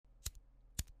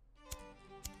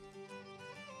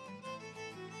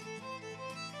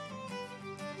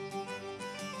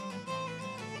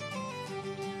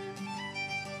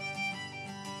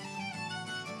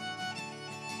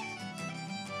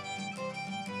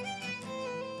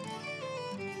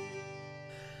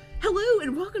Hello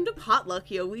and welcome to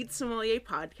Potlucky, a weed sommelier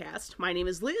podcast. My name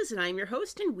is Liz and I am your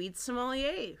host and weed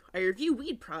sommelier. I review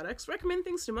weed products, recommend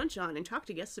things to munch on, and talk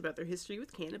to guests about their history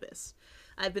with cannabis.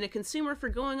 I've been a consumer for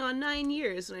going on 9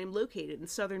 years and I am located in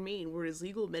southern Maine where it is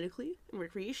legal medically and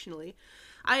recreationally.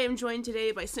 I am joined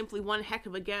today by simply one heck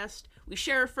of a guest. We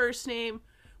share a first name,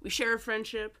 we share a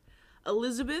friendship.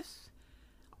 Elizabeth,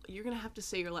 you're going to have to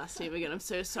say your last name again, I'm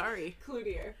so sorry.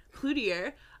 Cloutier.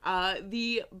 Cloutier,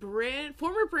 the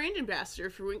former brand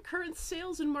ambassador for Wynk, current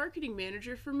sales and marketing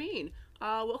manager for Maine.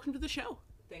 Welcome to the show.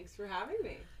 Thanks for having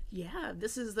me. Yeah,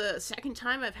 this is the second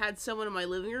time I've had someone in my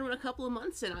living room in a couple of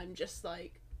months, and I'm just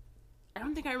like, I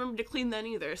don't think I remember to clean then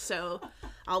either, so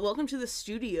welcome to the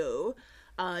studio.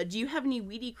 Do you have any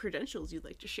weedy credentials you'd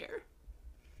like to share?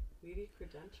 Weedy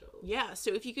credentials? Yeah,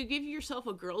 so if you could give yourself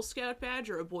a Girl Scout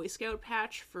badge or a Boy Scout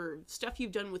patch for stuff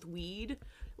you've done with weed,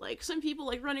 like some people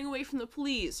like running away from the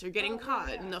police or getting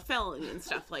caught in a felony and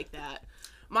stuff like that.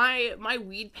 My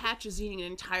weed patch is eating an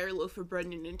entire loaf of bread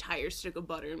and an entire stick of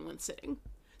butter in one sitting.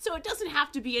 So it doesn't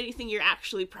have to be anything you're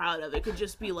actually proud of. It could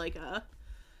just be like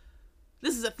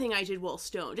this is a thing I did while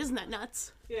stoned. Isn't that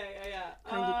nuts? Yeah.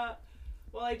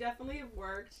 Well, I definitely have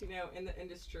worked, in the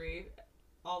industry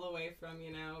all the way from,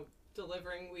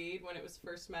 delivering weed when it was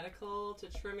first medical, to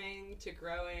trimming, to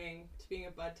growing, to being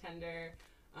a bud tender.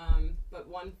 But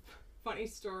one funny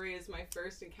story is my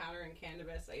first encounter in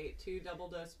cannabis. I ate 2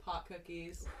 double-dose pot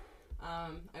cookies.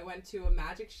 I went to a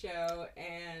magic show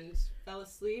and fell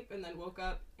asleep and then woke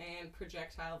up and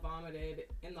projectile vomited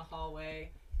in the hallway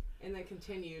and then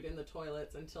continued in the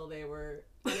toilets until they were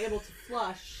unable to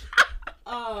flush.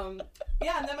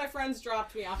 And then my friends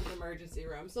dropped me off at the emergency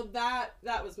room. So that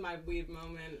was my weed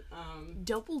moment.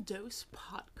 Double dose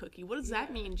pot cookie. What does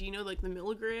that mean? Do you know like the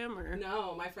milligram or?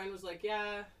 No, my friend was like,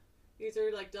 yeah, these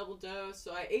are like double dose.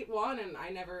 So I ate one and I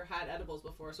never had edibles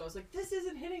before. So I was like, this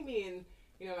isn't hitting me. And,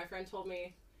 my friend told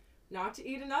me not to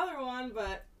eat another one,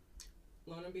 but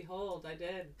lo and behold, I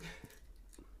did.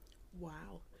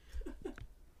 Wow.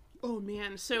 Oh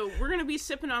man, so we're gonna be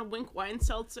sipping on Wynk wine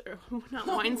seltzer, not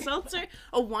wine seltzer,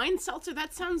 a wine seltzer.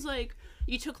 That sounds like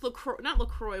you took not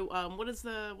LaCroix. What is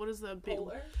the big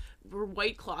Polar? Or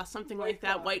White Claw, something like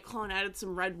that. White Claw, and added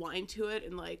some red wine to it,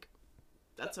 and like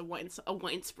that's a wine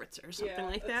spritzer or something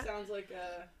like that.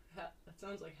 That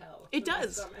sounds like hell. It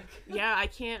does. Yeah, I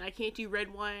can't do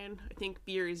red wine. I think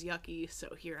beer is yucky, so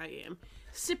here I am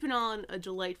sipping on a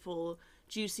delightful,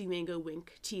 juicy mango Wynk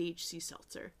THC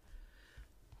seltzer.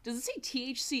 Does it say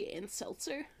THC and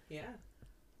seltzer? Yeah.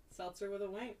 Seltzer with a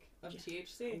wink of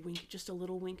THC. A wink, just a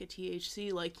little wink of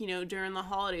THC. Like, during the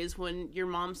holidays when your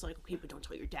mom's like, okay, but don't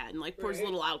tell your dad, and like pours a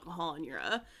little alcohol in your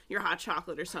hot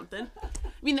chocolate or something. I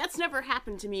mean, that's never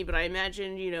happened to me, but I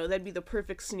imagine, that'd be the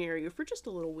perfect scenario for just a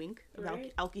little wink of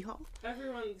alcohol.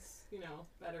 Everyone's,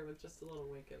 better with just a little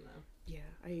wink in them. Yeah,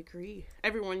 I agree.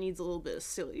 Everyone needs a little bit of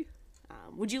silly.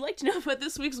 Would you like to know about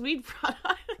this week's weed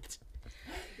product?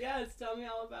 Yes, tell me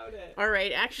all about it. All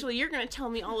right, actually, you're going to tell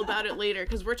me all about it later,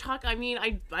 because we're talking,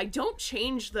 I don't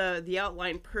change the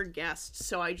outline per guest,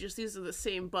 so these are the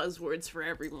same buzzwords for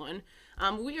everyone.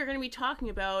 We are going to be talking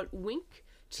about Wynk,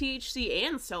 THC,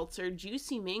 and Seltzer,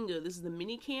 Juicy Mango. This is the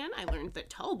mini can. I learned that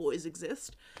tall boys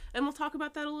exist, and we'll talk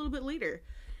about that a little bit later.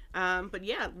 But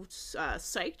yeah,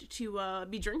 psyched to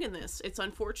be drinking this. It's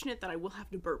unfortunate that I will have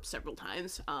to burp several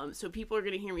times, so people are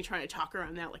going to hear me trying to talk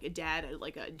around that like a dad at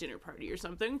like a dinner party or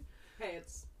something. Hey,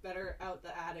 it's better out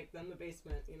the attic than the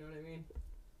basement, you know what I mean?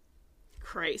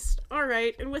 Christ.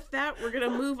 Alright, and with that, we're going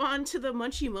to move on to the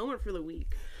munchie moment for the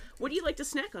week. What do you like to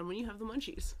snack on when you have the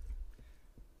munchies?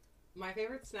 My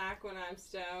favorite snack when I'm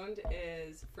stoned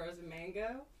is frozen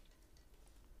mango.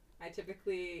 I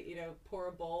typically, pour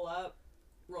a bowl up,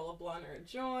 roll a blunt or a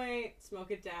joint, smoke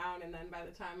it down, and then by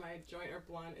the time my joint or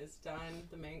blunt is done,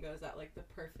 the mango's at like the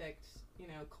perfect,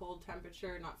 cold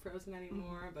temperature, not frozen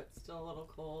anymore, but still a little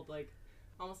cold, like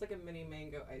almost like a mini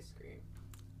mango ice cream.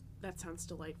 That sounds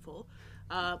delightful.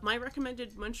 My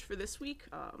recommended munch for this week,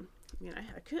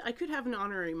 I could have an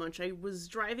honorary munch. I was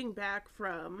driving back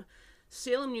from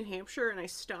Salem, New Hampshire, and I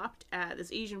stopped at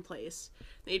this Asian place.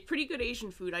 They had pretty good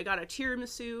Asian food. I got a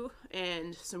tiramisu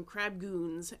and some crab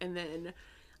goons, and then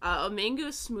a mango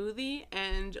smoothie,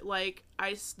 and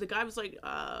the guy was like,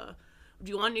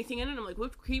 do you want anything in it? And I'm like,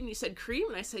 whipped cream, and he said cream,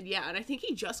 and I said yeah, and I think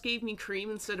he just gave me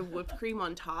cream instead of whipped cream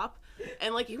on top,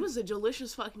 and it was a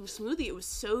delicious fucking smoothie. It was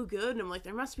so good, and I'm like,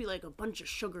 there must be like a bunch of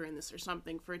sugar in this or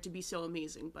something for it to be so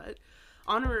amazing, but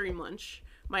honorary munch.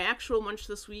 My actual munch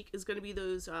this week is going to be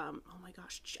those, oh my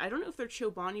gosh, I don't know if they're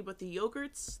Chobani, but the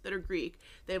yogurts that are Greek,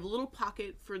 they have a little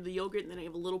pocket for the yogurt, and then I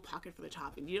have a little pocket for the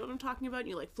topping. Do you know what I'm talking about? And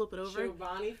you, like, flip it over?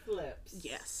 Chobani flips.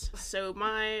 Yes. So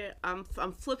I'm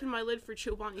flipping my lid for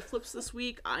Chobani flips this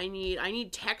week. I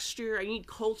need texture. I need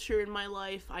culture in my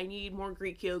life. I need more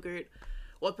Greek yogurt.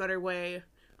 What better way?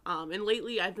 And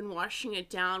lately I've been washing it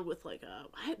down with, like,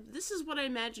 this is what I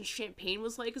imagined champagne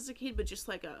was like as a kid, but just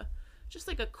like a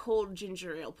cold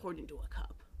ginger ale poured into a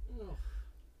cup. Ugh.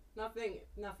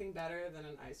 Nothing better than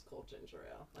an ice cold ginger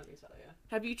ale, let me tell you.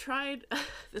 Have you tried,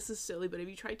 this is silly, but have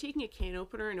you tried taking a can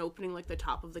opener and opening, like, the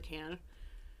top of the can?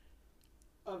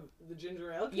 Of the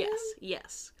ginger ale can?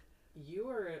 Yes. You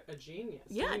are a genius.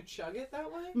 Yeah. Can you chug it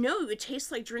that way? No, it tastes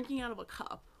like drinking out of a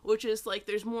cup, which is, like,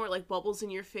 there's more, like, bubbles in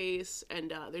your face,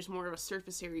 and there's more of a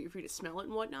surface area for you to smell it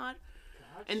and whatnot.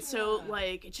 Gotcha. And so,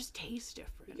 like, it just tastes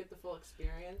different. You get the full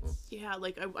experience. Yeah,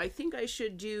 like, I think I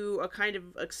should do a kind of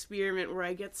experiment where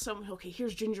I get okay,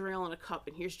 here's ginger ale in a cup,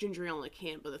 and here's ginger ale in a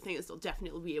can, but the thing is, they'll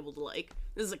definitely be able to, like,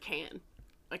 this is a can.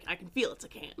 Like, I can feel it's a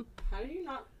can. How do you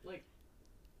not, like,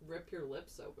 rip your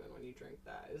lips open when you drink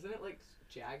that? Isn't it, like,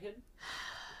 jagged?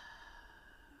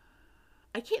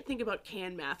 I can't think about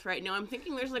can math right now. I'm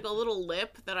thinking there's, like, a little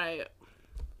lip that I'll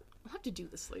have to do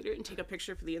this later and take a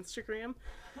picture for the Instagram.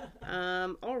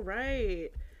 All right.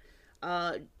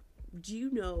 Do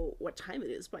you know what time it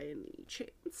is by any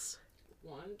chance?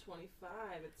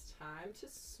 1:25. It's time to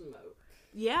smoke.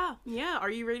 Yeah. Are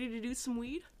you ready to do some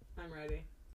weed? I'm ready.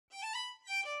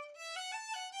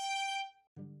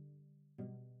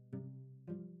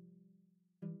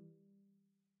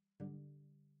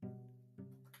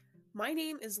 My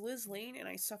name is Liz Lane, and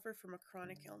I suffer from a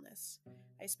chronic illness.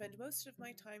 I spend most of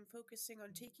my time focusing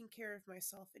on taking care of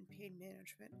myself and pain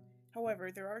management.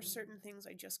 However, there are certain things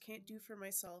I just can't do for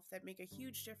myself that make a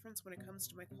huge difference when it comes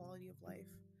to my quality of life.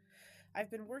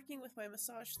 I've been working with my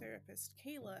massage therapist,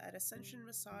 Kayla, at Ascension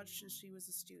Massage since she was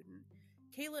a student.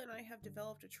 Kayla and I have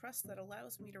developed a trust that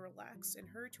allows me to relax and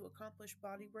her to accomplish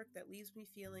bodywork that leaves me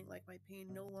feeling like my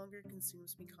pain no longer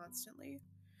consumes me constantly.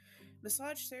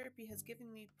 Massage therapy has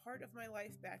given me part of my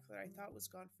life back that I thought was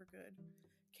gone for good.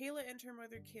 Kayla and her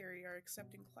mother Carrie are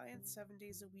accepting clients 7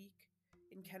 days a week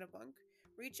in Kennebunk.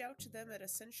 Reach out to them at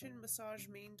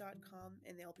ascensionmassagemain.com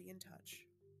and they'll be in touch.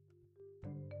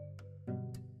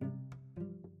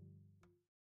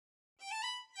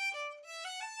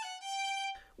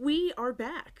 We are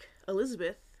back.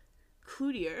 Elizabeth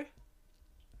Cloutier,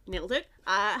 nailed it,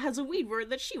 has a weed word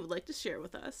that she would like to share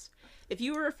with us. If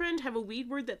you or a friend have a weed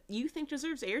word that you think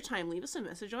deserves airtime, leave us a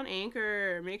message on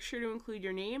Anchor. Make sure to include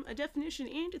your name, a definition,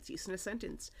 and its use in a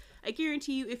sentence. I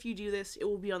guarantee you, if you do this, it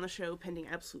will be on the show pending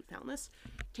absolute foulness.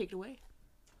 Take it away.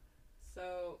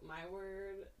 So, my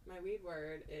weed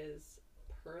word is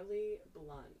pearly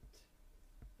blunt.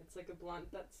 It's like a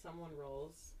blunt that someone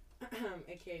rolls,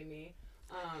 aka me.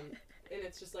 And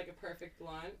it's just like a perfect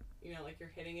blunt. You know, like you're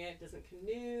hitting it, doesn't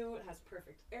canoe, it has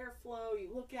perfect airflow. You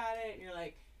look at it and you're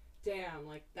like, damn,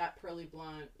 like that pearly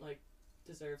blunt, like,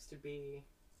 deserves to be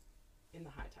in the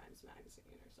High Times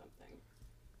magazine or something.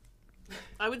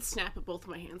 I would snap if both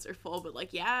my hands are full, but,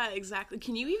 like, yeah, exactly.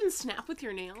 Can you even snap with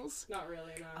your nails? Not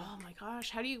really, no. Oh my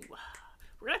gosh, how do you...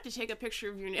 We're gonna have to take a picture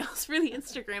of your nails for the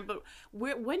Instagram, but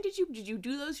when did you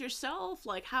do those yourself?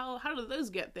 Like, how did those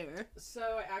get there?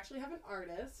 So, I actually have an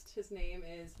artist. His name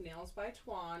is Nails by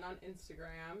Twan on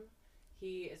Instagram.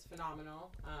 He is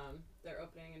phenomenal. They're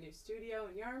opening a new studio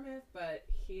in Yarmouth, but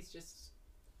he's just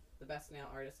the best nail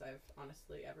artist I've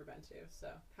honestly ever been to. So,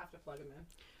 have to plug him in.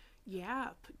 Yeah,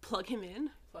 plug him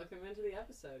in. Plug him into the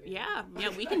episode. Yeah,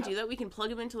 we can do that. We can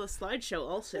plug him into the slideshow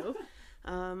also.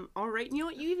 All right. You know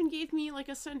what? You even gave me, like,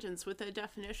 a sentence with a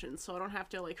definition, so I don't have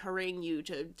to, like, harangue you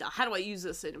to, how do I use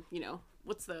this in, you know,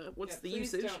 what's the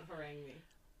usage? Please don't harangue me.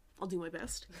 I'll do my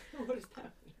best. What does that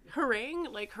mean?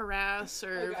 Harangue, like harass,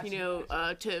 or, gotcha, you know,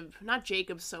 gotcha. To, not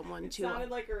Jacob someone, It to... sounded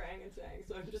like orangutan,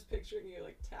 so I'm just picturing you,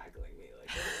 like, tackling me like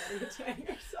an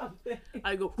orangutan or something.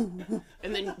 I go, ooh, ooh,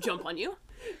 and then jump on you.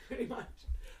 Pretty much.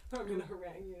 I'm gonna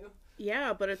harangue you.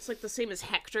 Yeah, but it's like the same as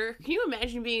Hector. Can you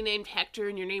imagine being named Hector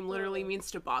and your name literally means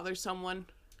to bother someone?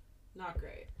 Not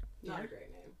great. Not Yeah. a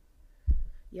great name.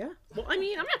 Yeah. Well, I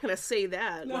mean, I'm not gonna say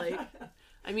that. No. Like,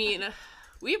 I mean,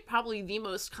 we have probably the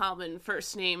most common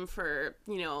first name for,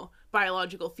 you know,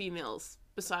 biological females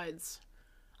besides,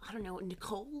 I don't know,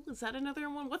 Nicole? Is that another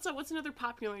one? What's another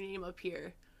popular name up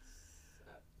here?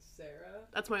 Sarah?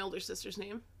 That's my older sister's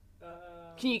name.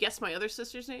 Can you guess my other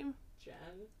sister's name? Jen?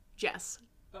 Jess.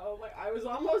 Oh my, I was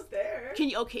almost there.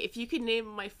 Okay, if you could name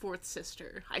my fourth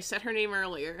sister. I said her name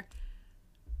earlier.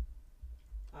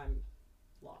 I'm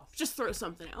lost. Just throw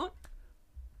something out.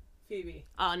 Phoebe.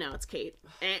 No, it's Kate.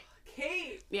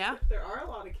 Kate. Yeah. There are a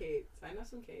lot of Kates. I know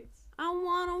some Kates. I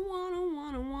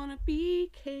wanna be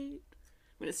Kate.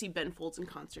 I'm gonna see Ben Folds in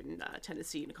concert in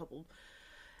Tennessee in a couple.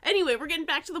 Anyway, we're getting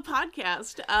back to the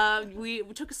podcast. We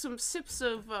took some sips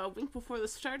of Wynk before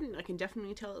this started, and I can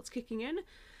definitely tell it's kicking in.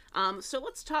 So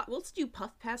let's do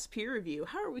Puff Pass peer review.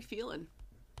 How are we feeling?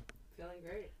 Feeling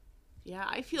great. Yeah,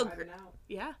 I feel great.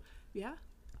 Yeah.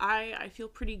 I feel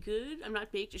pretty good. I'm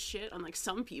not baked as shit, unlike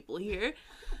some people here.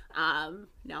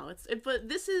 No, but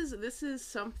this is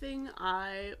something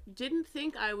I didn't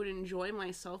think I would enjoy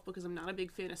myself because I'm not a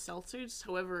big fan of seltzers.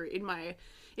 However, in my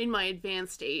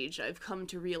advanced age, I've come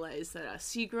to realize that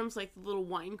Seagram's, like the little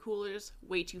wine coolers,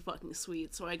 way too fucking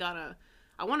sweet. So I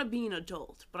want to be an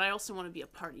adult, but I also want to be a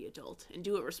party adult and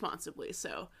do it responsibly.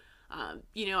 So,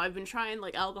 I've been trying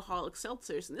like alcoholic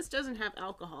seltzers, and this doesn't have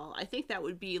alcohol. I think that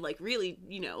would be like really,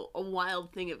 a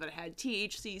wild thing if it had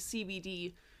THC,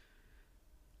 CBD.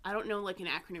 I don't know like an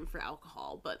acronym for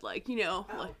alcohol, but like,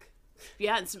 Alk. like,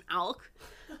 yeah, and some alk.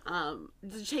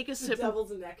 Take a sip. The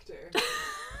devil's nectar.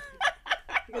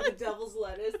 You got the devil's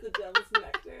lettuce, the devil's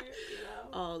nectar,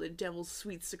 Oh, the devil's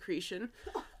sweet secretion.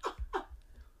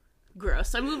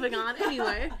 Gross. I'm moving on.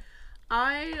 Anyway,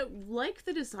 I like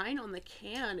the design on the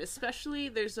can, especially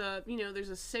there's a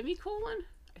semicolon.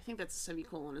 I think that's a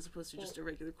semicolon as opposed to just a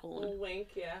regular colon. A wink,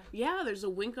 yeah. Yeah, there's a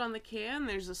wink on the can.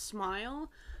 There's a smile.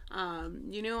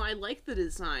 I like the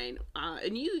design.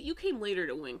 And you came later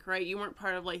to Wynk, right? You weren't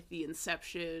part of like the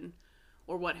inception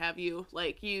or what have you.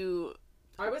 Like you.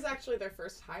 I was actually their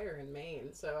first hire in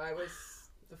Maine, so I was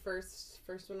the first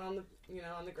one on the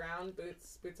on the ground,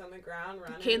 boots on the ground,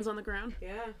 running. Cans on the ground.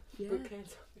 Yeah. Boot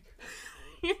cans on the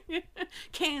ground.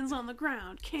 Cans on the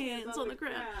ground. Cans on the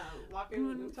ground.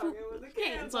 Walking and talking with the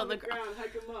cans on the ground.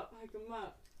 Hike them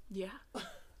up. Yeah.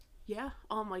 Yeah.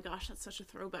 Oh my gosh, that's such a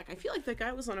throwback. I feel like that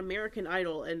guy was on American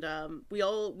Idol, and we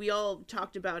all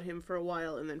talked about him for a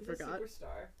while and then He's forgot. a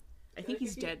superstar. I think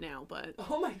he's dead now, but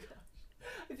oh my gosh.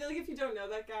 I feel like if you don't know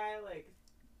that guy, like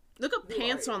look up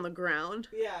Pants on the Ground.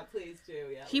 Yeah, please do.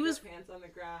 Yeah, he was Pants on the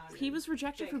Ground. He was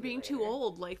rejected for being too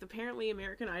old. Like apparently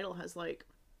American Idol has like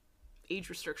age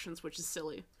restrictions, which is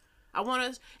silly. I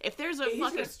want to if there's a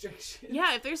fucking restriction.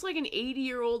 Yeah, if there's like an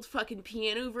 80-year-old fucking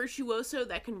piano virtuoso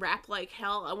that can rap like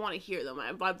hell, I want to hear them.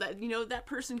 That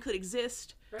person could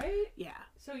exist. Right? Yeah.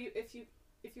 So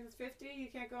if you're 50, you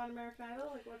can't go on American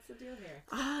Idol? Like, what's the deal here?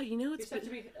 It's you have to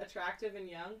be attractive and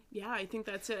young? Yeah, I think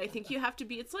that's it. I think you have to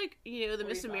be, it's like, the 45.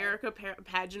 Miss America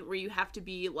pageant where you have to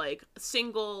be, like,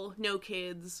 single, no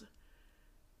kids,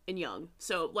 and young.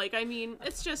 So, like, I mean,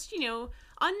 it's just,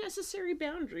 unnecessary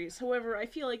boundaries. However, I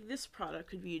feel like this product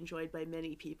could be enjoyed by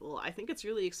many people. I think it's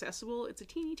really accessible. It's a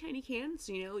teeny tiny can,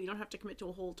 so, you don't have to commit to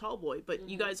a whole tall boy. But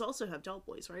you guys also have tall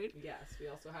boys, right? Yes, we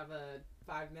also have a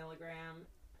 5 milligram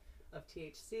of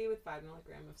THC with 5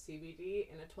 milligram of CBD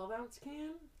in a 12-ounce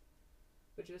can,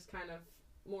 which is kind of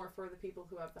more for the people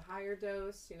who have the higher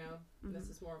dose, This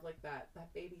is more of like that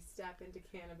baby step into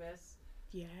cannabis.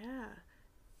 Yeah.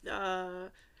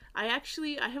 I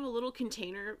have a little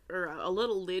container or a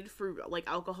little lid for like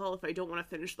alcohol if I don't want to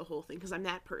finish the whole thing because I'm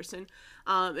that person.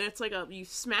 And it's like you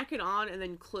smack it on and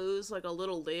then close like a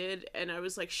little lid. And I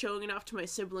was like showing it off to my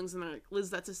siblings and they're like, Liz,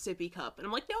 that's a sippy cup. And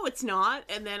I'm like, no, it's not.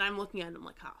 And then I'm looking at it and I'm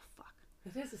like, oh, fuck.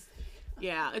 It is a sippy cup.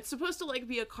 Yeah, it's supposed to like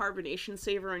be a carbonation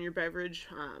saver on your beverage.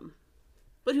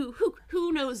 But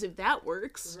who knows if that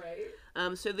works?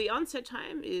 Right. So the onset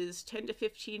time is 10 to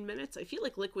 15 minutes. I feel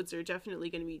like liquids are definitely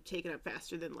going to be taken up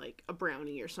faster than like a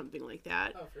brownie or something like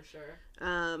that. Oh, for sure.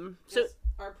 So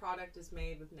our product is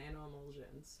made with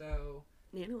nano-emulsion. So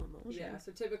nano-emulsion. Yeah.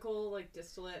 So typical like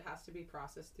distillate has to be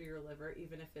processed through your liver,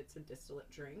 even if it's a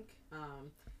distillate drink.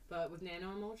 But with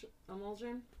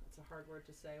nano-emulsion, it's a hard word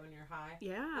to say when you're high.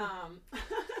 Yeah.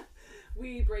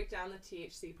 We break down the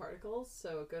THC particles,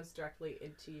 so it goes directly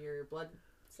into your blood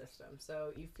system.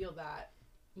 So you feel that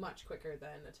much quicker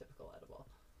than a typical edible.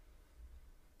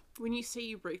 When you say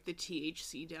you break the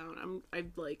THC down,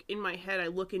 I'm like, in my head, I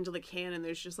look into the can and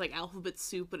there's just like alphabet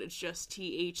soup, but it's just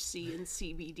THC and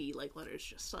CBD, like letters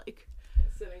just like...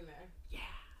 sitting there. Yeah.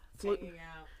 Hanging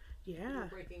out. Yeah.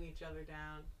 Breaking each other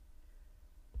down.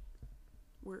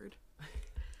 Word.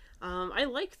 I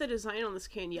like the design on this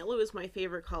can. Yellow is my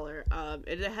favorite color.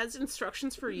 It has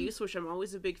instructions for use, which I'm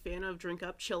always a big fan of. Drink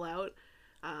up, chill out.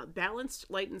 Balanced,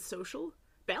 light, and social.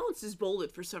 Balanced is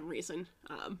bolded for some reason.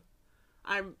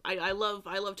 I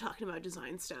love talking about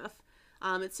design stuff.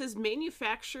 It says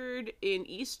manufactured in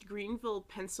East Greenville,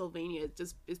 Pennsylvania.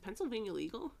 Is Pennsylvania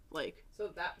legal? Like,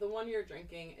 so the one you're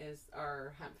drinking is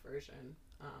our hemp version.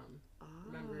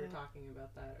 Remember we were talking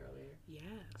about that earlier.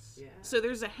 Yes. Yeah. So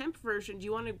there's a hemp version. Do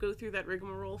you want to go through that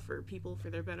rigmarole for people for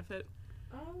their benefit?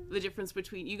 The difference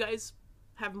between you guys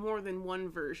have more than one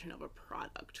version of a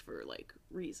product for like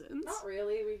reasons. Not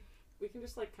really. We can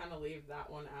just like kind of leave that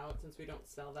one out since we don't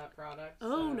sell that product.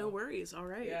 Oh, so. No worries. All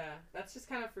right. Yeah, that's just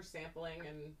kind of for sampling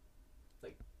and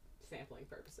like sampling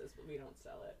purposes, but we don't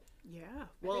sell it. Yeah.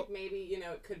 Well, I think maybe, you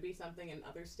know, it could be something in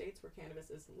other states where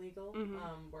cannabis isn't legal,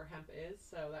 where hemp is,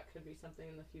 so that could be something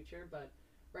in the future, but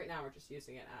right now we're just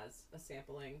using it as a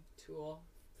sampling tool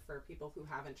for people who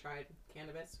haven't tried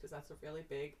cannabis, because that's a really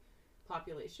big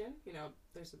population. You know,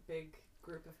 there's a big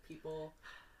group of people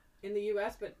in the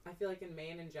U.S., but I feel like in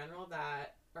Maine in general,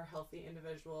 that are healthy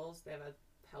individuals. They have a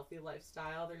healthy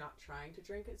lifestyle. They're not trying to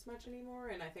drink as much anymore,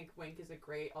 and I think Wynk is a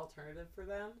great alternative for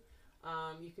them.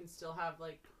 You can still have,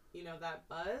 like, you know, that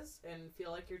buzz and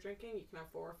feel like you're drinking. You can have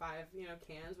 4 or 5, you know,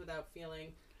 cans without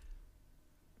feeling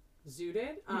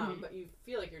zooted, but you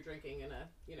feel like you're drinking in a,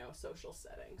 you know, social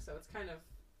setting. So it's kind of,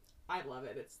 I love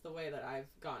it. It's the way that I've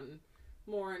gotten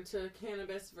more into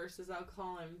cannabis versus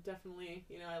alcohol. I'm definitely,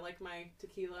 you know, I like my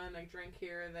tequila and I drink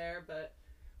here or there, but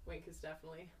Wynk has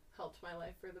definitely helped my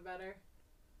life for the better.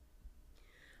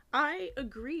 I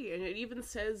agree, and it even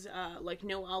says, like,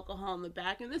 no alcohol on the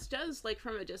back, and this does, like,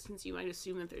 from a distance, you might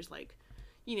assume that there's, like,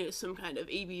 you know, some kind of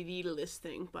ABV to this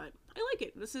thing, but I like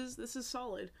it. This is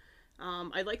solid.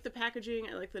 I like the packaging,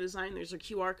 I like the design, there's a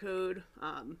QR code.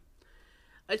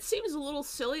 It seems a little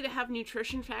silly to have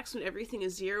nutrition facts when everything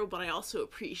is 0, but I also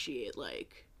appreciate,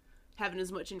 like, having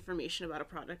as much information about a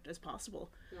product as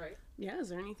possible. Right. Yeah, is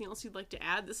there anything else you'd like to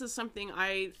add? This is something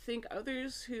I think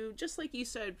others who, just like you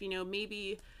said, you know,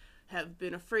 maybe have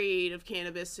been afraid of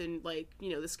cannabis and, like, you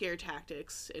know, the scare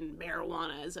tactics and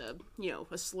marijuana as a, you know,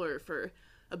 a slur for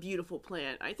a beautiful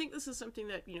plant. I think this is something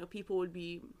that, you know, people would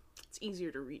be, it's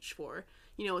easier to reach for.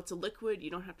 You know, it's a liquid,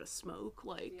 you don't have to smoke,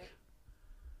 like,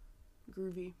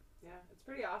 groovy. Yeah, it's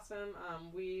pretty awesome.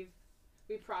 We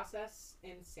process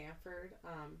in Sanford.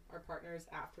 Our partner is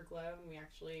Afterglow, and we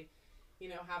actually, you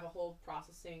know, have a whole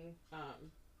processing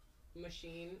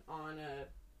machine on a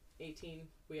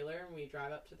 18-wheeler, and we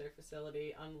drive up to their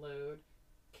facility, unload,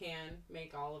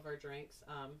 make all of our drinks,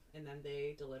 and then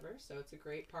they deliver. So it's a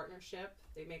great partnership.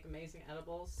 They make amazing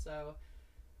edibles. So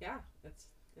yeah,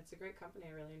 it's a great company.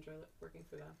 I really enjoy working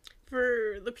for them.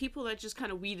 For the people that just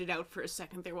kind of weeded out for a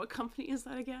second there, what company is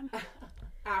that again?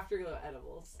 Afterglow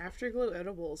Edibles. Afterglow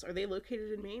Edibles. Are they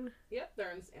located in Maine? Yep,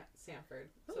 they're in Sanford.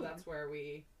 So that's where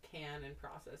we can and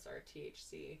process our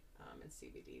THC and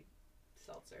CBD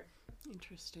seltzer.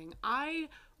 Interesting. I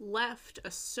left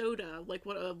a soda, like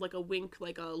a Wynk,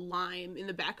 like a lime, in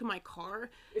the back of my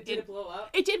car. Did it blow up?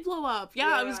 It did blow up. Yeah,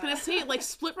 I was gonna say it like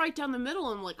split right down the middle.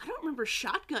 I'm like, I don't remember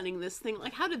shotgunning this thing.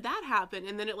 Like, how did that happen?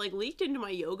 And then it like leaked into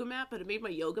my yoga mat, but it made my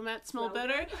yoga mat smell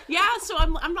better. Yeah, so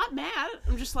I'm not mad.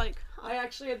 I'm just like, I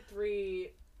actually had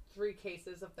three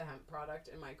cases of the hemp product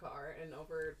in my car, and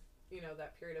over, you know,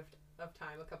 that period of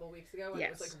time a couple weeks ago when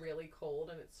it was like really cold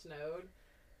and it snowed.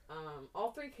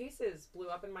 All 3 cases blew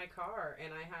up in my car,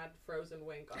 and I had frozen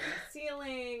Wynk on my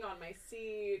ceiling, on my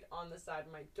seat, on the side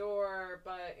of my door,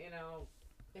 but, you know,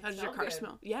 how does your car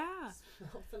smell? Yeah. It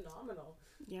smelled phenomenal.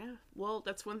 Yeah. Well,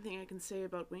 that's one thing I can say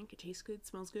about Wynk. It tastes good,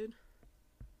 smells good.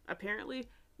 Apparently,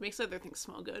 makes other things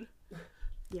smell good.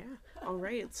 Yeah. All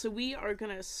right. So we are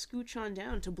going to scooch on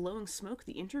down to Blowing Smoke,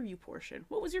 the interview portion.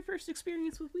 What was your first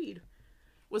experience with weed?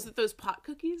 Was it those pot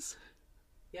cookies?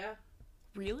 Yeah.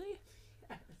 Really?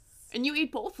 And you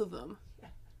ate both of them?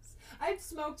 Yes. I'd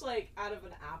smoked, like, out of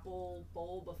an apple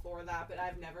bowl before that, but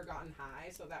I've never gotten high,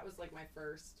 so that was, like, my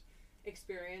first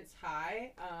experience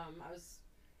high. I was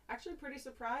actually pretty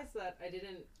surprised that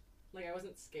I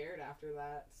wasn't scared after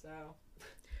that, so.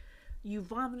 You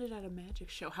vomited at a magic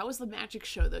show. How was the magic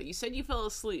show, though? You said you fell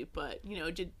asleep, but, you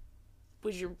know,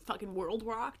 was your fucking world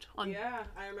rocked? Yeah,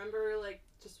 I remember, like,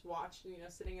 just watching, you know,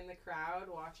 sitting in the crowd,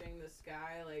 watching this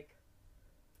guy, like,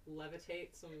 levitate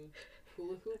some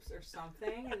hula hoops or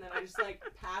something, and then I just like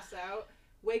pass out,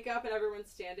 wake up, and everyone's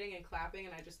standing and clapping,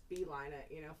 and I just beeline it,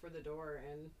 you know, for the door,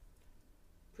 and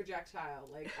projectile,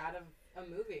 like, out of a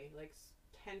movie, like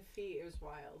 10 feet. It was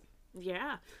wild.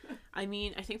 Yeah. I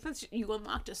mean, I think that's, you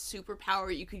unlocked a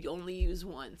superpower you could only use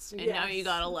once, and now you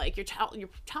gotta, like, your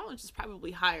tolerance is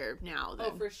probably higher now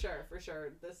than... Oh, for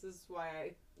sure. This is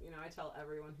why I tell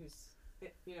everyone who's,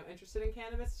 you know, interested in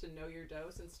cannabis to know your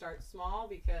dose and start small,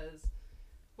 because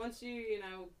once you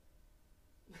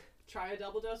try a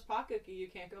double dose pot cookie, you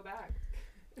can't go back.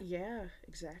 Yeah,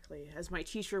 exactly. As my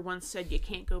teacher once said, you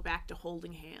can't go back to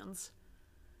holding hands,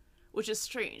 which is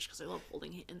strange because I love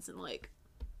holding hands and, like,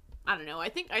 I don't know. I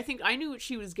think I knew what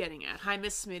she was getting at. Hi,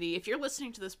 Miss Smitty. If you're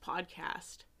listening to this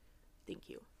podcast, thank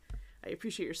you. I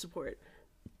appreciate your support.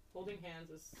 Holding hands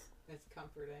is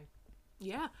comforting.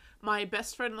 Yeah. My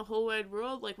best friend in the whole wide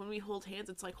world, like when we hold hands,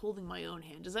 it's like holding my own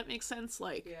hand. Does that make sense?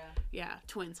 Like, yeah,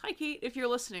 twins. Hi, Kate. If you're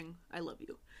listening, I love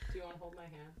you. Do you want to hold my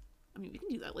hand? I mean, we can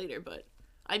do that later, but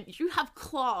you have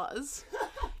claws.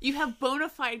 You have bona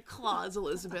fide claws,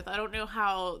 Elizabeth. I don't know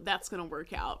how that's going to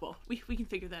work out. Well, we can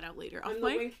figure that out later. I'm the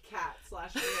Wynk cat /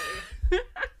 fairy.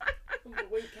 I'm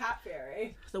the Wynk cat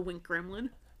fairy. The Wynk gremlin.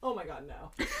 Oh my god,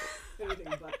 no. Anything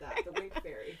but that. The Wynk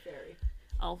fairy.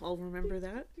 I'll remember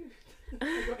that.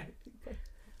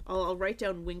 I'll write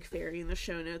down Wynk fairy in the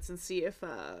show notes and see if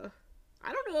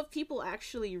I don't know if people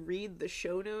actually read the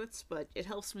show notes, but it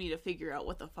helps me to figure out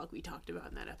what the fuck we talked about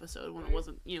in that episode when it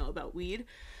wasn't, about weed.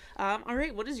 All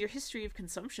right, what does your history of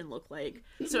consumption look like?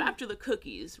 So after the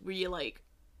cookies, were you like,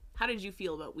 how did you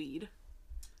feel about weed?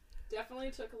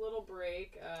 Definitely took a little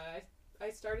break.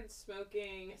 I started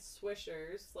smoking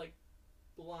swishers, like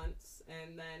blunts,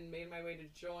 and then made my way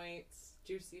to joints,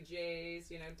 Juicy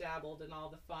J's, dabbled in all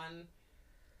the fun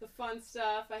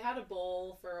stuff. I had a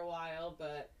bowl for a while,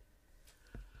 but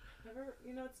never,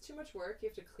 it's too much work. You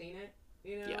have to clean it,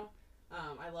 Yeah.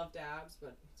 I love dabs,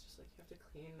 but it's just like you have to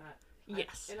clean that.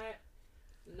 Yes.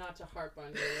 Not to harp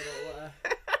on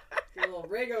your little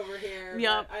rig over here.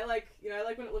 Yeah. I like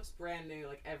when it looks brand new.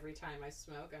 Like every time I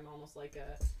smoke, I'm almost like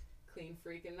a clean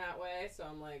freak in that way. So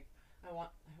I'm like, I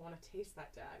want to taste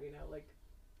that dab, like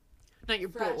not your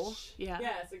fresh bowl. Yeah.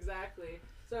 Yes, exactly.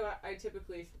 So I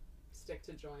typically stick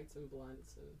to joints and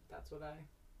blunts, and that's what I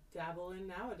dabble in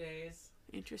nowadays.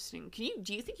 Interesting.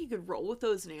 Do you think you could roll with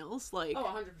those nails? Like, oh,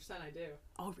 100% I do.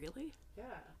 Oh, really?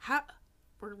 Yeah.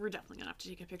 We're definitely gonna have to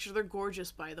take a picture. They're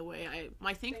gorgeous, by the way.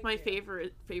 I think my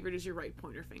favorite is your right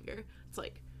pointer finger. It's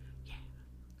like, yeah,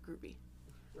 groovy.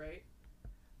 Right?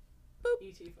 Boop.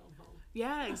 E.T. phone home.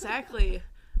 Yeah, exactly.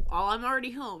 I'm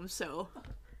already home, so.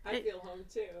 I feel home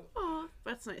too. Oh,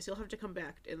 that's nice. You'll have to come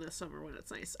back in the summer when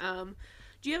it's nice.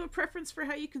 Do you have a preference for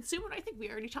how you consume it? I think we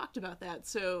already talked about that.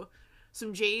 So,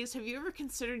 some J's. Have you ever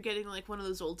considered getting like one of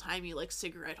those old timey like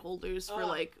cigarette holders for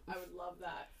like? I would love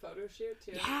that photo shoot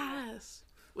too. Yes.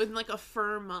 With like a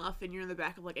fur muff, and you're in the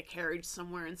back of like a carriage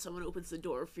somewhere, and someone opens the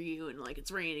door for you, and like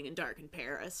it's raining and dark in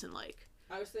Paris, and like.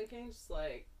 I was thinking just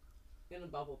like in a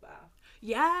bubble bath.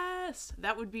 Yes,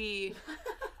 that would be.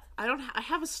 I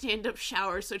have a stand-up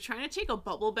shower, so trying to take a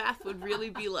bubble bath would really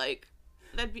be like.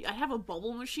 I'd have a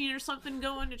bubble machine or something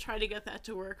going to try to get that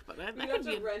to work, but that could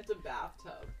be rent a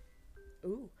bathtub.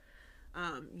 Ooh.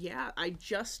 Yeah, I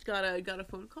just got a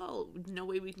phone call. No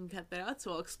way we can cut that out,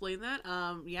 so I'll explain that.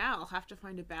 Yeah, I'll have to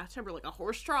find a bathtub or like a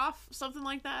horse trough, something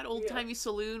like that. Old-timey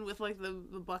saloon with like the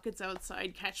buckets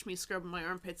outside. Catch me scrubbing my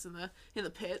armpits in the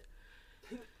pit.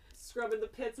 Scrubbing the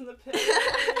pits in the pit.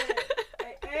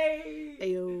 Hey.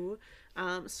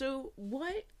 Ayo. So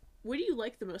what do you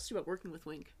like the most about working with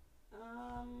Wynk?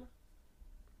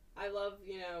 I love,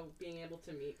 being able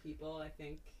to meet people. I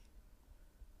think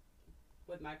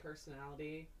with my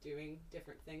personality, doing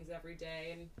different things every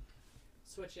day and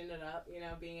switching it up,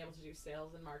 being able to do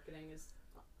sales and marketing is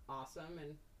awesome.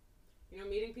 And,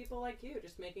 meeting people like you,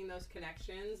 just making those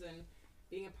connections and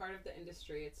being a part of the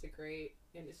industry. It's a great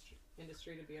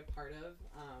industry to be a part of.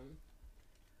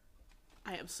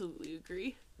 I absolutely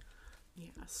agree.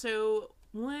 Yeah. So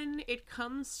when it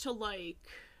comes to like,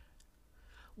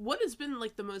 what has been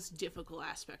like the most difficult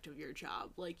aspect of your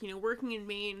job? Like, working in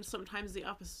Maine, sometimes the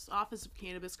Office of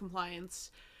Cannabis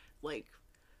Compliance, like,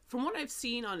 from what I've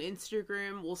seen on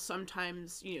Instagram, will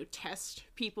sometimes, test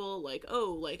people like,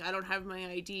 oh, like, I don't have my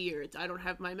ID, or I don't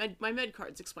have my med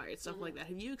card's expired, stuff like that.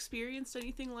 Have you experienced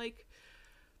anything like,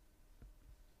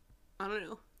 I don't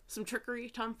know, some trickery,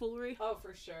 tomfoolery? Oh,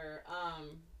 for sure.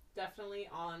 Definitely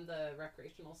on the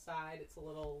recreational side, it's a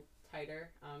little tighter.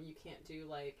 You can't do,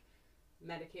 like,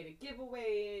 medicated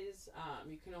giveaways.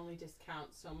 You can only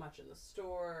discount so much in the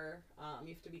store.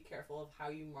 You have to be careful of how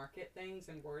you market things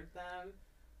and word them.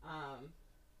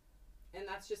 And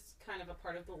that's just kind of a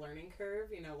part of the learning curve,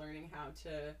 learning how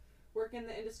to work in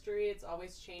the industry. It's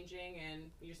always changing, and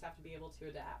you just have to be able to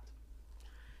adapt.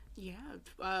 Yeah.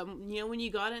 When you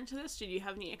got into this, did you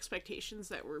have any expectations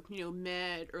that were,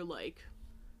 met, or like,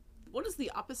 what is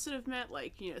the opposite of met?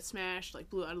 Like, smashed,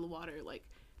 like blew out of the water, like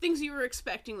things you were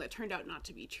expecting that turned out not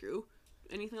to be true?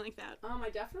 Anything like that? I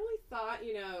definitely thought,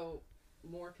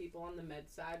 more people on the med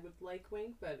side would like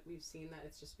Wynk, but we've seen that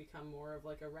it's just become more of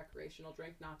like a recreational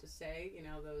drink. Not to say,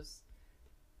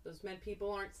 those med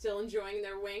people aren't still enjoying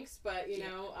their Wynks, but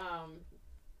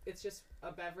it's just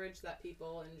a beverage that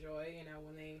people enjoy,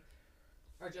 when they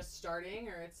are just starting,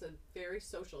 or it's a very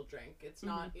social drink. It's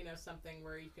not, you know, something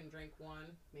where you can drink one,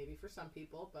 maybe for some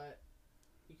people, but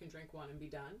you can drink one and be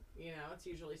done. You know, it's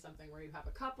usually something where you have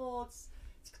a couple. It's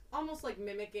almost like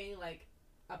mimicking like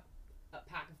a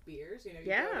pack of beers. You know, you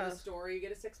go to the store, you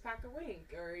get a 6-pack of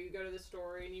Wynk, or you go to the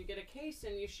store and you get a case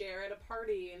and you share at a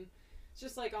party, and it's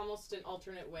just like almost an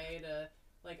alternate way to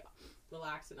like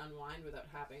relax and unwind without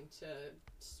having to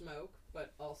smoke,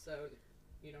 but also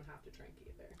you don't have to drink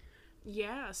either.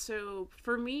 Yeah, so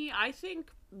for me, I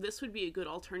think this would be a good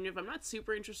alternative. I'm not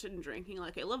super interested in drinking.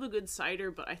 Like, I love a good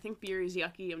cider, but I think beer is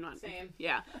yucky. I'm not... Same.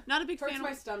 Yeah, not a big Hurts fan my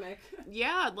of... stomach.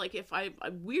 Yeah, like, if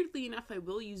weirdly enough, I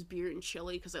will use beer and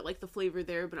chili, because I like the flavor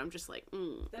there, but I'm just like,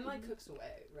 Then, like, cooks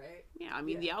away, right? Yeah, I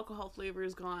mean, the alcohol flavor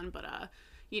is gone, but,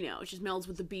 you know, it just melds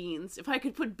with the beans. If I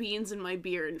could put beans in my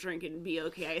beer and drink it and be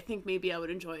okay, I think maybe I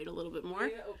would enjoy it a little bit more. We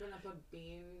need to open up a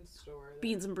bean store. Then.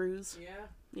 Beans and brews. Yeah.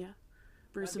 Yeah.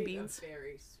 Brew some beans. A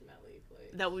very smelly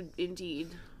place. That would indeed.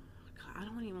 God, I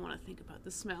don't even want to think about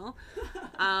the smell.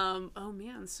 Oh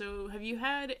man. So have you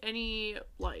had any,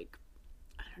 like,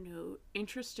 I don't know,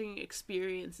 interesting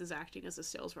experiences acting as a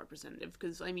sales representative?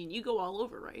 Because, I mean, you go all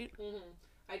over, right? Mm-hmm.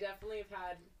 I definitely have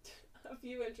had a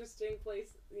few interesting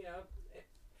places, you know.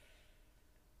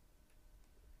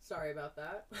 Sorry about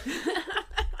that.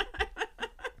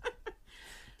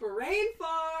 Brain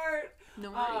fart!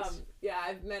 No worries. Yeah,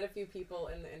 I've met a few people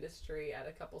in the industry at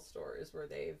a couple stores where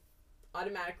they've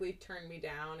automatically turned me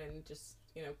down and just,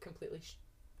 you know, completely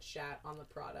shat on the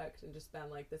product and just been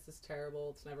like, this is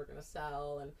terrible, it's never gonna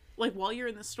sell. And like, while you're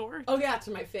in the store? Oh yeah, to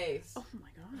my face. Oh my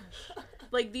gosh.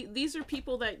 Like, these are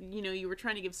people that, you know, you were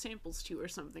trying to give samples to or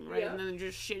something, right? Yeah. And then they're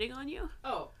just shitting on you?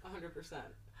 Oh, 100%.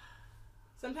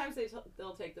 Sometimes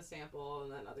they'll take the sample,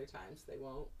 and then other times they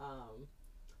won't.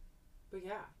 But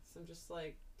yeah, some just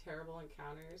like terrible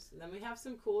encounters. And then we have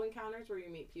some cool encounters where you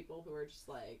meet people who are just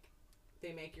like,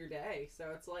 they make your day.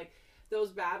 So it's like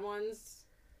those bad ones,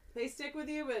 they stick with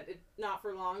you, but not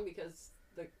for long, because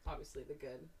obviously the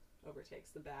good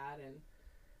overtakes the bad, and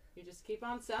you just keep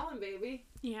on selling, baby.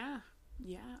 Yeah,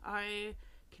 I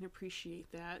can appreciate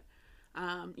that.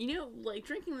 You know, like,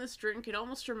 drinking this drink, it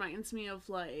almost reminds me of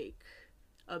like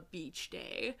a beach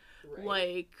day.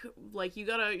 Right. Like you're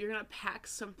gonna pack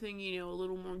something, you know, a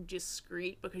little more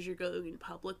discreet because you're going in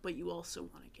public, but you also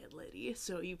want to get litty,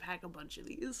 so you pack a bunch of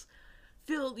these.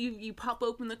 You pop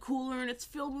open the cooler and it's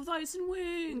filled with ice and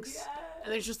Wynks. Yes.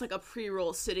 And there's just like a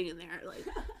pre-roll sitting in there, like,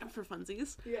 for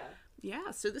funsies.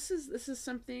 Yeah, so this is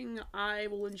something I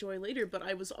will enjoy later, but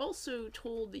I was also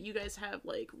told that you guys have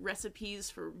like recipes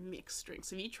for mixed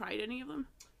drinks. Have you tried any of them?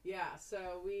 Yeah,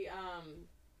 so we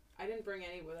I didn't bring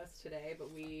any with us today,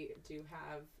 but we do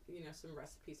have, you know, some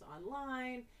recipes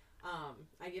online.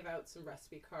 I give out some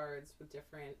recipe cards with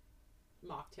different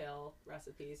mocktail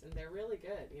recipes, and they're really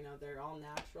good. You know, they're all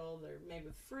natural. They're made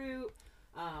with fruit,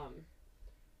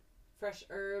 fresh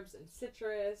herbs and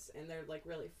citrus, and they're like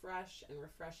really fresh and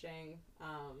refreshing.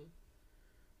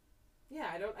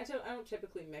 Yeah, I don't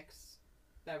typically mix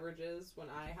beverages when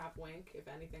I have Wynk. If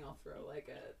anything, I'll throw like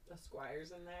a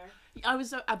Squires in there. I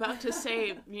was about to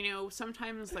say, you know,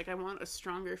 sometimes like I want a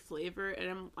stronger flavor,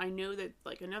 and I know that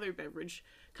like another beverage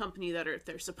company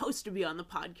they're supposed to be on the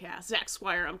podcast, Zach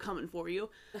Squire, I'm coming for you.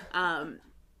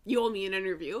 You owe me an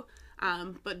interview.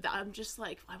 But I'm just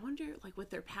like, I wonder like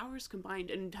with their powers combined,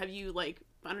 and have you like,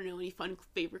 I don't know, any fun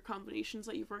flavor combinations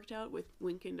that you've worked out with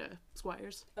Wynk and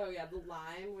Squires? Oh yeah, the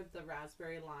lime with the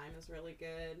raspberry lime is really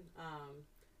good.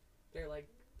 They're like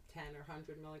 10 or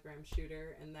 100 milligram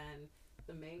shooter, and then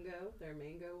the mango, their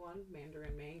mango one,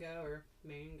 Mandarin mango or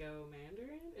mango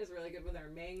Mandarin, is really good with their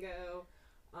mango.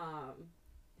 And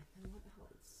then what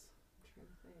else? I'm trying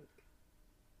to think.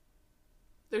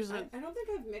 I don't think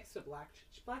I've mixed a black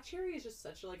cherry is just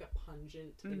such like a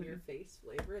pungent in your face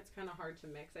flavor. It's kind of hard to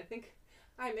mix. I think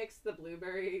I mixed the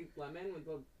blueberry lemon with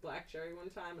the black cherry one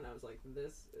time, and I was like,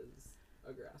 this is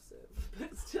aggressive.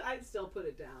 But I'd still put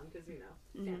it down because, you know,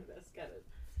 cannabis, get it.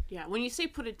 Yeah, when you say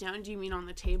put it down, do you mean on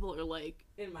the table or like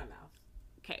in my mouth?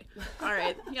 Okay, all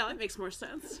right, yeah, that makes more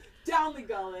sense. Down the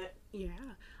gullet.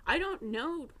 Yeah, I don't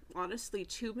know, honestly,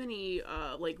 too many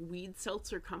like weed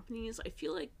seltzer companies. I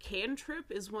feel like Can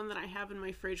Trip is one that I have in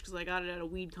my fridge because I got it at a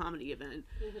weed comedy event.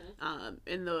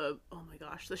 And oh my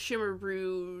gosh, the Shimmer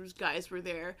Brews guys were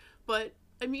there. But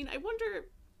I mean, I wonder,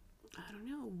 I don't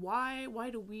know, why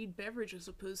do weed beverage as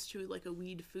opposed to like a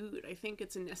weed food? I think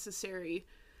it's a necessary,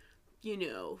 you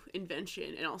know,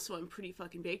 invention. And also I'm pretty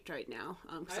fucking baked right now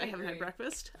because I haven't had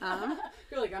breakfast.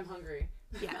 You're like, I'm hungry.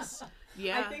 Yes.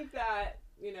 Yeah. I think that,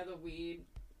 you know, the weed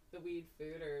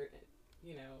food, or,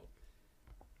 you know,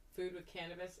 food with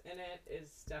cannabis in it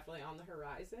is definitely on the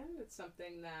horizon. It's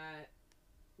something that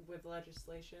with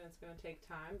legislation it's going to take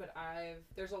time, but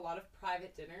there's a lot of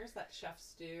private dinners that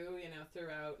chefs do, you know,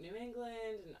 throughout New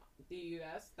England and the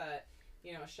US that,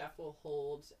 you know, a chef will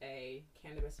hold a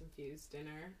cannabis infused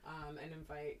dinner and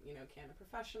invite, you know, cannabis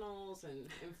professionals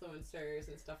and influencers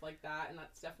and stuff like that. And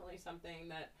that's definitely something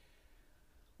that,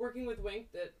 working with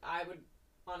Wynk, that I would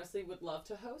honestly would love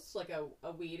to host, like a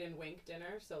weed and Wynk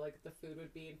dinner. So like the food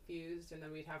would be infused and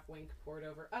then we'd have Wynk poured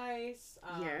over ice.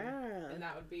 And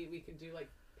that would be, we could do like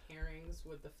pairings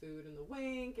with the food and the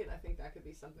Wynk, and I think that could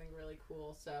be something really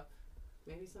cool. So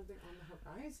maybe something on the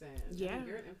horizon. Yeah. I mean,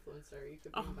 you're an influencer. You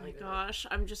could be invited. My gosh.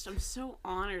 I'm so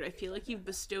honored. I feel like you've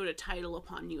bestowed a title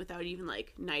upon me without even,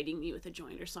 like, knighting me with a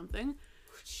joint or something.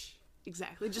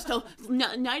 Exactly. Just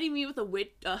knighting me with a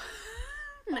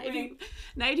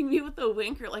knighting me with a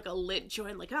Wynk or, like, a lit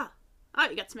joint. Like,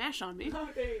 you got smash on me. Oh,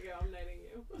 there you go. I'm knighting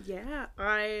you. Yeah.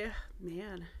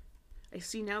 I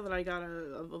see now that I got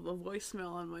a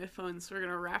voicemail on my phone, so we're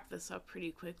going to wrap this up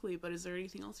pretty quickly, but is there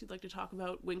anything else you'd like to talk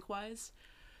about Wynk-wise?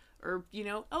 Or, you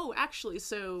know,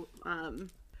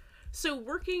 so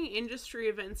working industry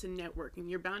events and networking,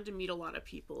 you're bound to meet a lot of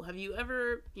people. Have you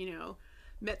ever, you know,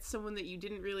 met someone that you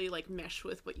didn't really, like, mesh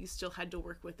with, but you still had to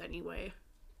work with anyway?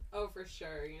 Oh, for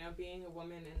sure. You know, being a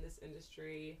woman in this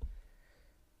industry,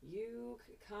 you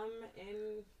come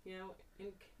in, you know,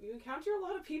 and you encounter a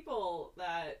lot of people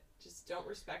that just don't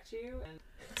respect you. And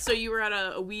so you were at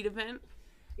a weed event?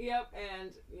 Yep,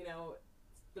 and, you know,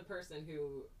 the person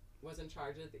who was in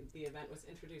charge of the event was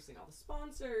introducing all the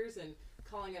sponsors and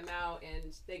calling them out,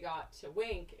 and they got to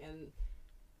Wynk, and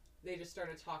they just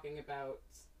started talking about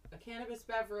a cannabis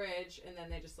beverage, and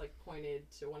then they just, like, pointed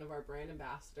to one of our brand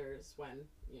ambassadors when,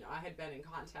 you know, I had been in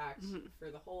contact for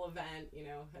the whole event, you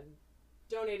know, had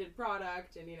donated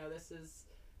product, and, you know, this is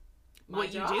my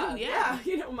job. You do, yeah.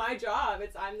 You know, my job.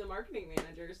 I'm the marketing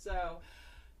manager, so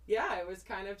yeah, it was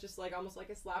kind of just like almost like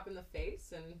a slap in the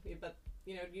face, but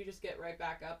you know, you just get right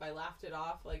back up. I laughed it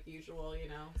off like usual, you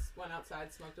know, went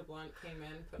outside, smoked a blunt, came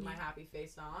in, put my happy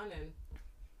face on, and,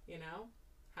 you know,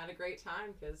 had a great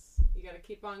time, because you got to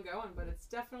keep on going. But it's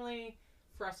definitely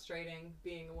frustrating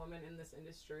being a woman in this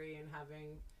industry and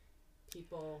having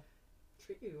people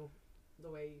treat you the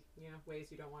way, you know,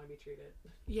 ways you don't want to be treated.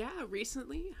 Yeah,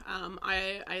 recently,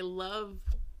 I love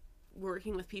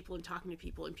working with people and talking to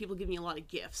people, and people give me a lot of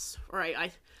gifts. Or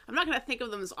I'm not gonna think of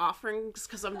them as offerings,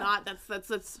 because I'm not.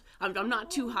 I'm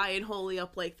not too high and holy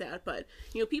up like that. But,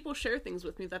 you know, people share things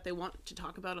with me that they want to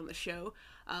talk about on the show.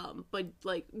 But,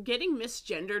 like, getting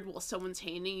misgendered while someone's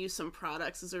handing you some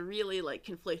products is a really, like,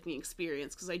 conflicting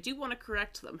experience, because I do want to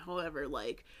correct them. However,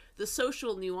 like, the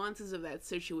social nuances of that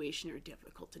situation are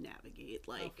difficult to navigate.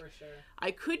 Like, oh, for sure. I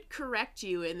could correct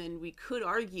you, and then we could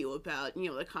argue about, you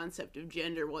know, the concept of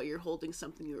gender while you're holding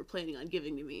something you were planning on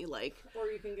giving to me. Like,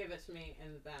 or you can give it to me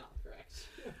and then I'll correct.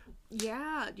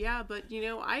 Yeah, but, you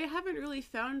know, I haven't really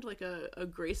found, like, a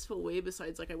graceful way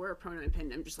besides, like, I wear a pronoun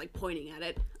pin, I'm just, like, pointing at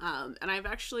it. And I've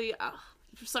actually,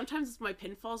 sometimes my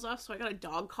pin falls off, so I got a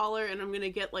dog collar, and I'm gonna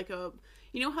get, like,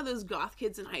 you know how those goth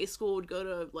kids in high school would go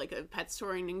to, like, a pet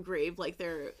store and engrave, like,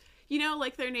 their, you know,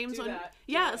 like, their names do on... That.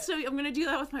 Yeah, so I'm gonna do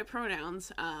that with my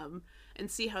pronouns, and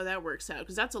see how that works out,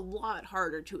 because that's a lot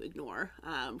harder to ignore,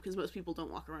 because most people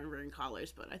don't walk around wearing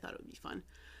collars, but I thought it would be fun.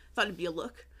 Thought it'd be a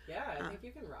look. Yeah, I think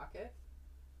you can rock it.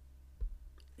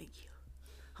 Thank you.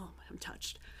 Oh, I'm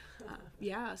touched.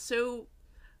 Yeah, so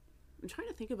I'm trying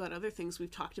to think about other things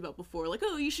we've talked about before, like,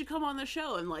 oh, you should come on the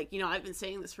show, and, like, you know, I've been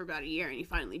saying this for about a year, and you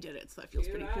finally did it, so that feels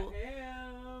pretty cool.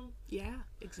 Yeah,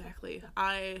 exactly.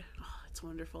 It's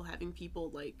wonderful having people,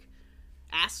 like,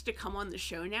 ask to come on the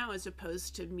show now, as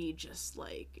opposed to me just,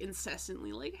 like,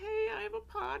 incessantly, like, hey, I have a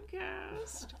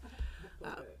podcast.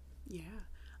 Yeah.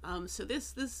 So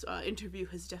this interview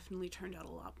has definitely turned out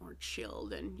a lot more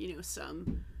chilled than, you know,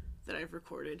 some that I've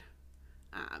recorded.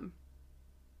 I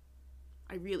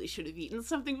really should have eaten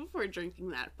something before drinking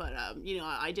that, but, you know,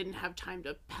 I didn't have time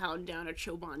to pound down a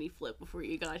Chobani flip before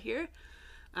you got here.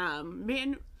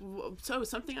 So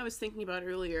something I was thinking about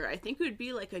earlier, I think it would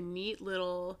be, like, a neat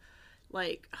little,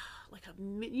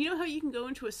 you know how you can go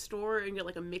into a store and get,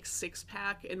 like, a mixed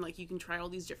 6-pack, and, like, you can try all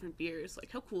these different beers?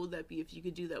 Like, how cool would that be if you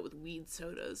could do that with weed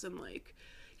sodas? And, like,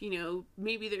 you know,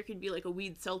 maybe there could be, like, a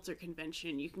weed seltzer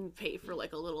convention. You can pay for,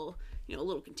 like, a little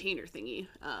container thingy,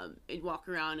 and walk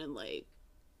around, and, like,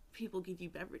 people give you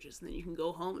beverages, and then you can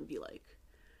go home and be like,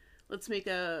 let's make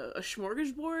a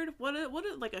smorgasbord? What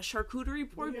like a charcuterie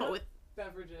board, but with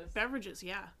beverages,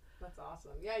 yeah. That's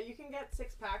awesome. Yeah, you can get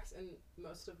 6-packs in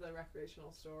most of the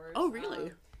recreational stores. Oh,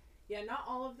 really? Yeah, not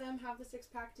all of them have the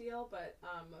 6-pack deal, but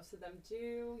most of them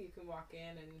do. You can walk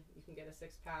in and you can get a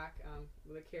 6-pack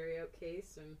with a carry-out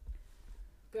case and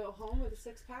go home with a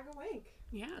 6-pack of Wynk.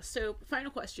 Yeah, so final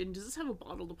question. Does this have a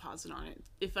bottle deposit on it?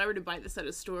 If I were to buy this at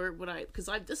a store, would I... Because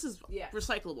this is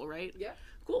recyclable, right? Yep.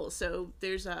 Cool. So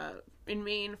there's in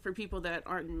Maine, for people that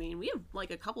aren't in Maine, we have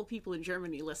like a couple people in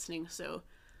Germany listening, so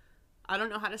I don't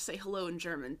know how to say hello in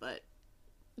German, but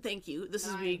thank you. This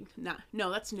is being...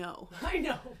 No, that's no. I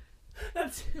know.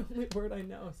 That's the only word I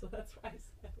know, so that's why I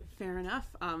said it. Fair enough.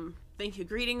 Thank you.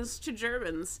 Greetings to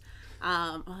Germans.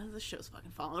 This show's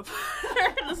fucking falling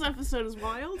apart. This episode is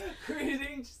wild.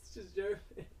 Greetings to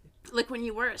Germans. Like when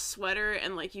you wear a sweater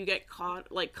and like you get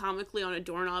caught like comically on a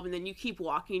doorknob and then you keep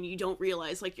walking and you don't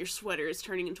realize like your sweater is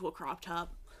turning into a crop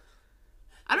top.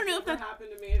 I don't know if that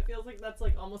happened to me. It feels like that's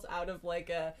like almost out of like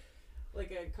a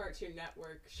Cartoon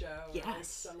Network show. Yes. Or like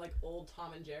some like old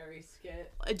Tom and Jerry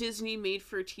skit. A Disney made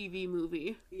for TV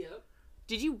movie. Yep.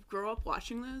 Did you grow up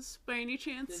watching those by any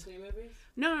chance? Disney movies?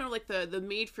 No, like the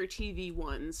made for TV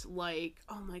ones. Like,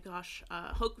 oh my gosh,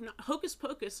 Hocus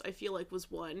Pocus I feel like was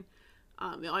one.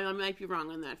 I might be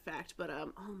wrong on that fact, but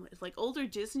like older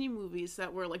Disney movies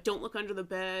that were like Don't Look Under the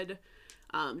Bed,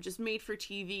 just made for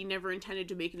TV, never intended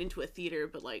to make it into a theater,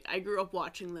 but like I grew up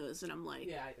watching those and I'm like,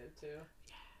 yeah, I did too.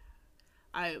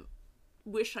 I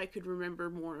wish I could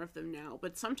remember more of them now,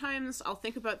 but sometimes I'll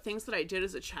think about things that I did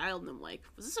as a child and I'm like,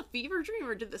 was this a fever dream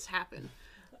or did this happen?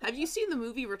 Have you seen the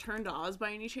movie Return to Oz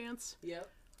by any chance? Yep.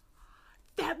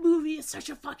 That movie is such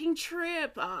a fucking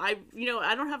trip. I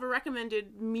don't have a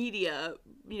recommended media,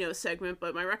 segment,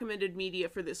 but my recommended media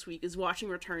for this week is watching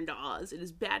Return to Oz. It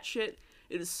is batshit.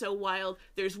 It is so wild.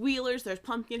 There's Wheelers, there's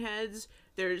Pumpkinheads,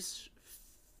 there's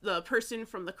the person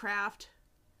from The Craft,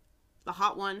 the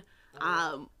hot one.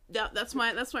 That's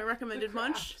my recommended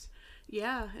munch.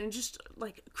 Yeah, and just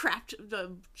like Kraft,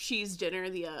 the cheese dinner,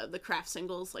 the Kraft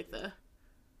singles, like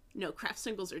Kraft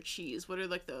singles are cheese. What are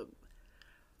like the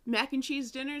mac and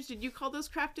cheese dinners? Did you call those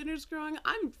Kraft dinners growing?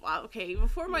 Okay.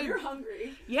 You're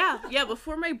hungry. Yeah.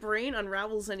 Before my brain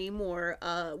unravels anymore,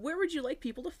 where would you like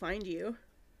people to find you?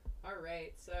 All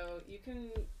right, so you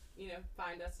can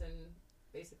find us in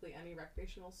basically any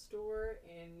recreational store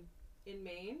in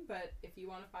Maine, but if you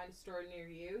want to find a store near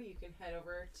you, you can head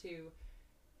over to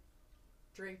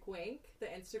Drink Wynk, the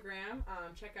Instagram.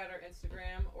 Check out our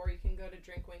Instagram, or you can go to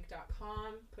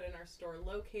drinkwynk.com, put in our store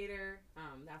locator.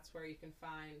 That's where you can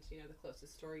find, the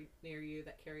closest store near you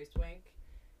that carries Wynk.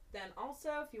 Then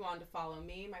also, if you wanted to follow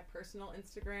me, my personal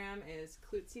Instagram is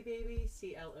Cloutierbaby,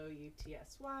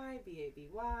 CLOUTSYBABY.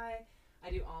 I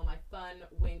do all my fun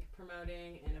Wynk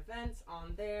promoting and events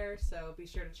on there, so be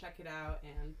sure to check it out,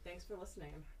 and thanks for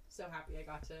listening. I'm so happy I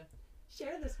got to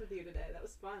share this with you today. That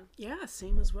was fun. Yeah,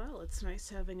 same as well. It's nice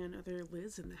having another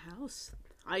Liz in the house.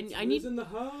 I need in the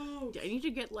house. I need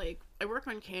to get I work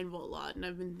on Canva a lot, and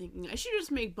I've been thinking I should just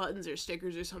make buttons or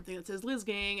stickers or something that says Liz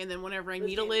Gang, and then whenever I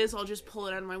meet a Liz, I'll just pull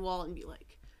it out of my wall and be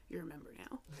like, "You're a member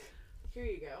now." Here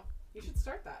you go. You should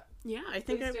start that. Yeah, I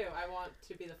think Please do. I want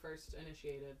to be the first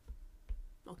initiated.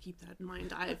 I'll keep that in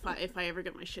mind if I ever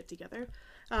get my shit together.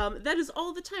 That is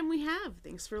all the time we have.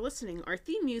 Thanks for listening. Our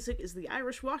theme music is The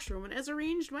Irish Washwoman, as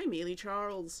arranged by Maylee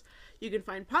Charles. You can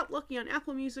find Potlucky on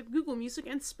Apple Music, Google Music,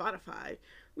 and Spotify.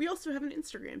 We also have an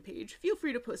Instagram page. Feel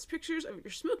free to post pictures of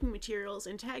your smoking materials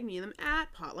and tag me in them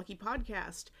at Potlucky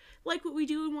Podcast. Like what we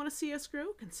do and want to see us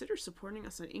grow? Consider supporting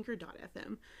us on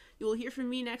Anchor.fm. You will hear from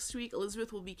me next week.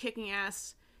 Elizabeth will be kicking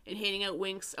ass and handing out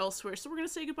winks elsewhere, so we're going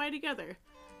to say goodbye together.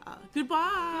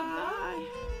 Goodbye.